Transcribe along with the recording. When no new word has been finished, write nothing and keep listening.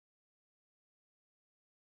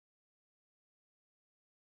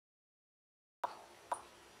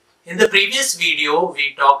In the previous video,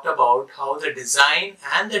 we talked about how the design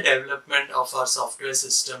and the development of our software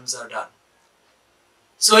systems are done.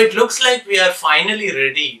 So it looks like we are finally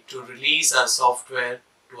ready to release our software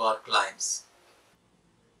to our clients.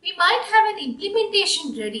 We might have an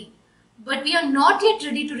implementation ready, but we are not yet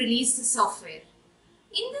ready to release the software.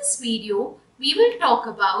 In this video, we will talk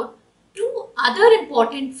about two other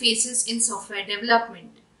important phases in software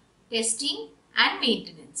development: testing and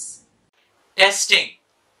maintenance. Testing.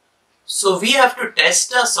 So we have to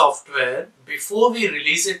test our software before we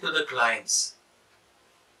release it to the clients.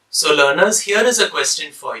 So learners, here is a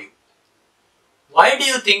question for you. Why do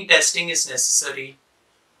you think testing is necessary?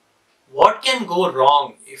 What can go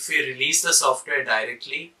wrong if we release the software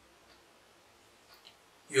directly?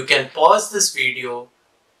 You can pause this video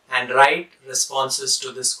and write responses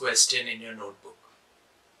to this question in your notebook.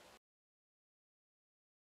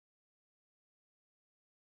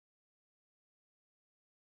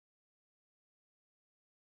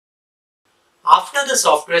 After the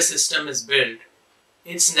software system is built,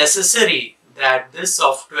 it's necessary that this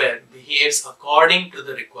software behaves according to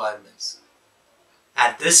the requirements.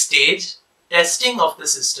 At this stage, testing of the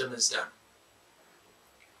system is done.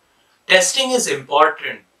 Testing is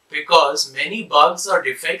important because many bugs or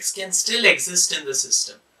defects can still exist in the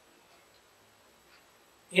system.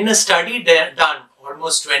 In a study done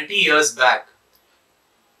almost 20 years back,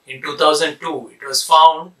 in 2002, it was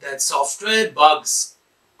found that software bugs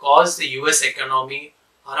caused the US economy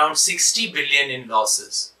around 60 billion in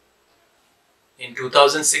losses. In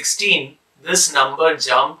 2016, this number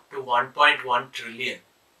jumped to 1.1 trillion.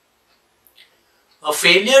 A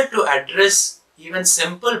failure to address even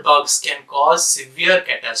simple bugs can cause severe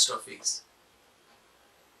catastrophes.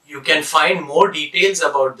 You can find more details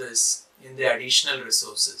about this in the additional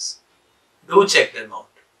resources. Do check them out.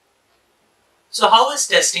 So how is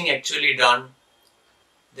testing actually done?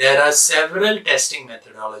 There are several testing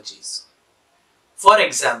methodologies. For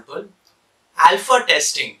example, alpha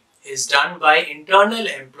testing is done by internal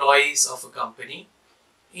employees of a company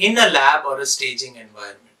in a lab or a staging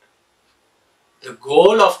environment. The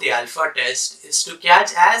goal of the alpha test is to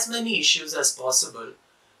catch as many issues as possible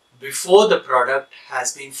before the product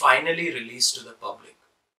has been finally released to the public.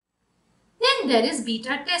 Then there is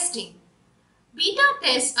beta testing. Beta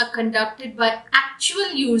tests are conducted by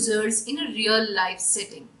actual users in a real-life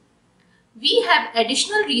setting. We have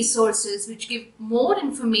additional resources which give more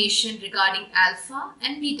information regarding alpha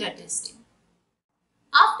and beta testing.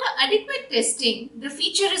 After adequate testing, the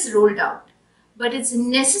feature is rolled out, but it's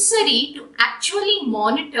necessary to actually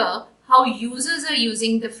monitor how users are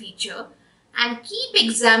using the feature and keep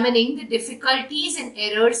examining the difficulties and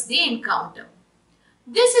errors they encounter.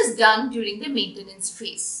 This is done during the maintenance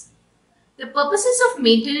phase. The purposes of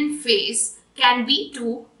maintenance phase can be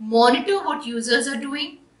to monitor what users are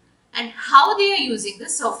doing and how they are using the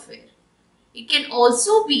software. It can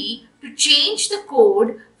also be to change the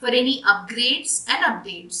code for any upgrades and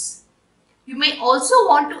updates. You may also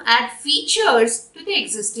want to add features to the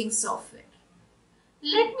existing software.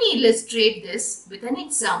 Let me illustrate this with an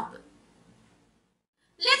example.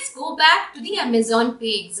 Let's go back to the Amazon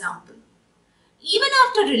Pay example. Even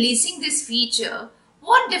after releasing this feature,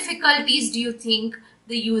 what difficulties do you think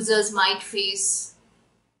the users might face?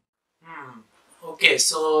 Okay,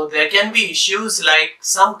 so there can be issues like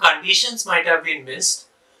some conditions might have been missed,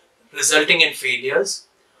 resulting in failures,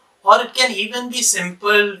 or it can even be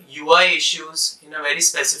simple UI issues in a very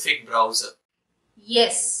specific browser.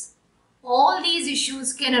 Yes, all these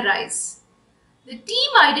issues can arise. The team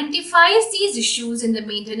identifies these issues in the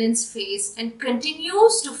maintenance phase and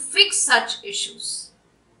continues to fix such issues.